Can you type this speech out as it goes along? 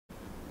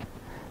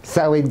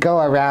So we'd go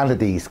around to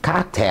these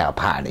cocktail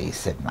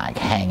parties and like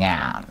hang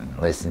out and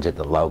listen to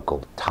the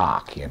local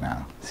talk, you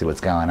know, see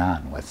what's going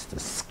on, what's the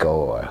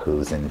score,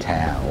 who's in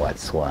town,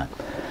 what's what.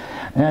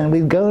 And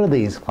we'd go to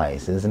these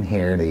places and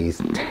hear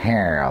these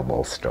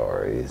terrible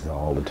stories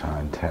all the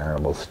time,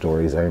 terrible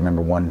stories. I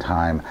remember one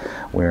time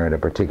we were at a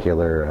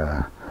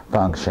particular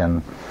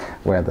function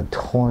where the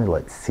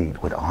toilet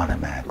seat would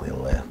automatically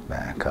lift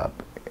back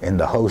up and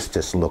the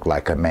hostess looked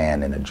like a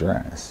man in a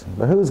dress.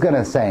 But who's going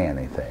to say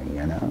anything,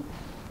 you know?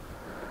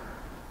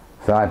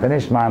 So I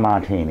finished my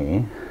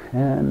martini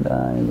and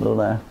I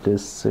left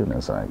as soon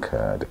as I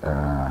could.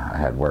 I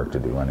had work to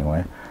do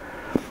anyway.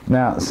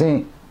 Now,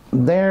 see,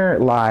 there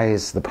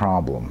lies the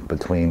problem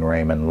between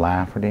Raymond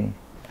Lafferty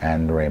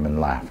and Raymond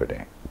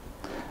Lafferty.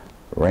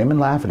 Raymond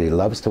Lafferty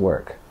loves to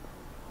work.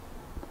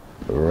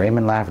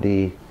 Raymond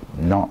Lafferty,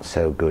 not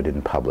so good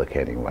in public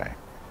anyway.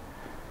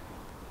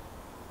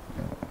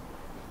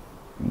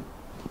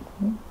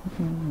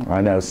 I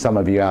know some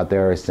of you out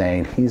there are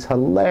saying, he's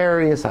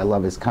hilarious, I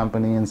love his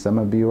company, and some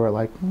of you are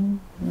like,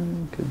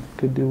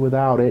 could do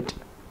without it.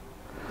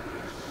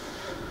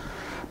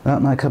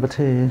 Not my cup of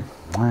tea.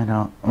 I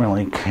don't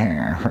really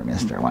care for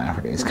Mr.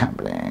 Lafferty's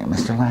company.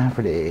 Mr.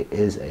 Lafferty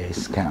is a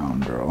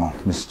scoundrel.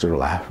 Mr.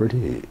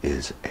 Lafferty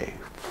is a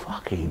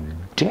fucking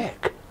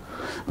dick.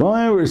 If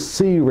I ever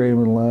see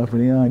Raymond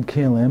Lafferty, I'd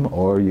kill him,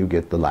 or you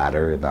get the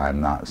latter, and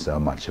I'm not so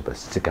much of a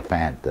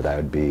sycophant that I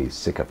would be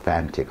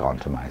sycophantic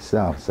onto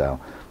myself. So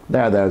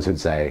there are those who'd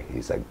say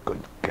he's a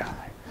good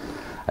guy.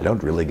 I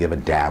don't really give a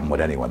damn what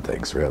anyone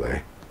thinks,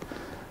 really.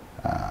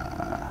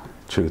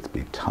 Truth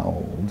be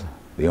told,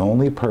 the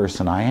only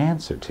person I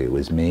answer to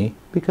is me,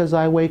 because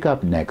I wake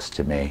up next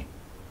to me.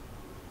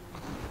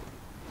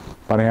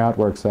 Funny how it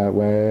works that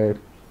way.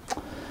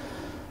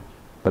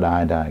 But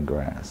I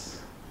digress.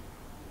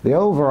 The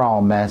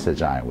overall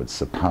message I would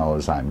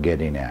suppose I'm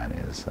getting at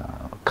is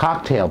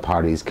cocktail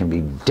parties can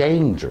be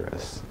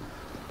dangerous.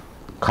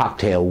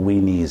 Cocktail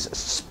weenies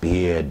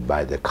speared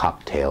by the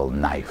cocktail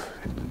knife,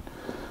 and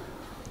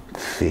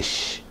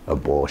fish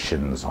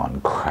abortions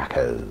on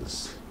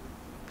crackers,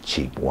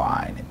 cheap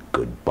wine in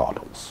good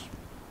bottles.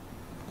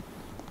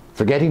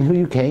 Forgetting who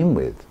you came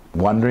with,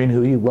 wondering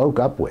who you woke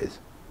up with.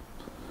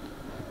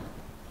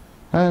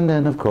 And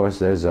then, of course,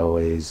 there's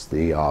always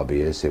the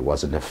obvious, it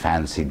wasn't a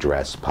fancy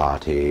dress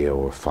party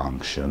or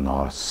function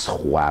or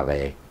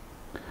soirée.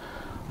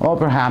 Or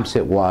perhaps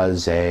it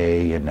was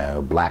a, you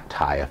know, black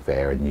tie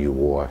affair and you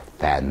wore a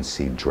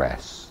fancy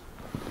dress.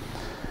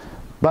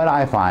 But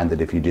I find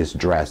that if you just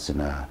dress in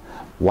a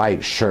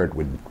white shirt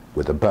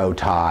with a bow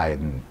tie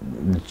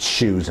and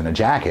shoes and a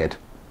jacket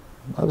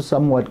of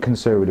somewhat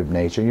conservative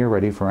nature, you're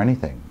ready for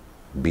anything.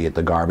 Be it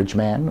the garbage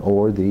man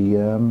or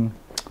the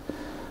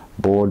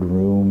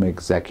boardroom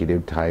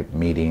executive type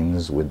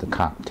meetings with the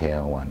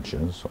cocktail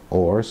lunches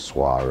or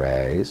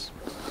soirees,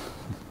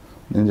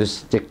 and just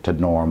stick to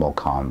normal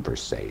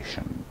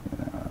conversation,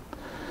 you know.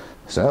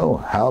 So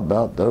how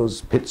about those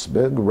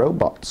Pittsburgh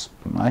robots?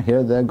 I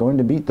hear they're going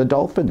to beat the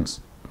Dolphins.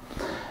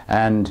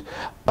 And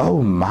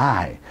oh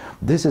my,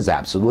 this is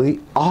absolutely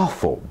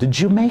awful. Did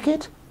you make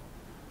it?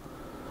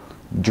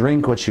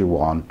 Drink what you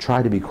want,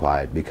 try to be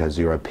quiet, because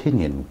your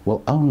opinion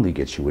will only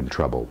get you in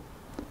trouble.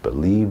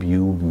 Believe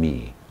you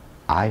me,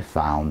 I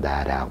found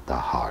that out the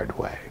hard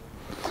way.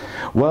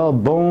 Well,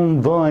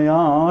 bon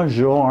voyage,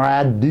 or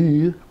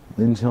adieu.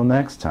 Until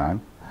next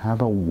time,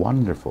 have a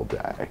wonderful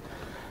day.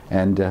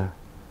 And,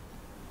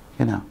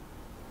 you know,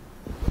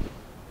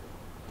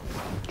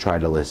 try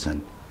to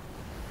listen.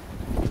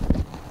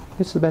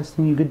 It's the best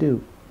thing you could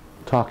do.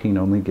 Talking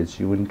only gets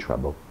you in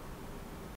trouble.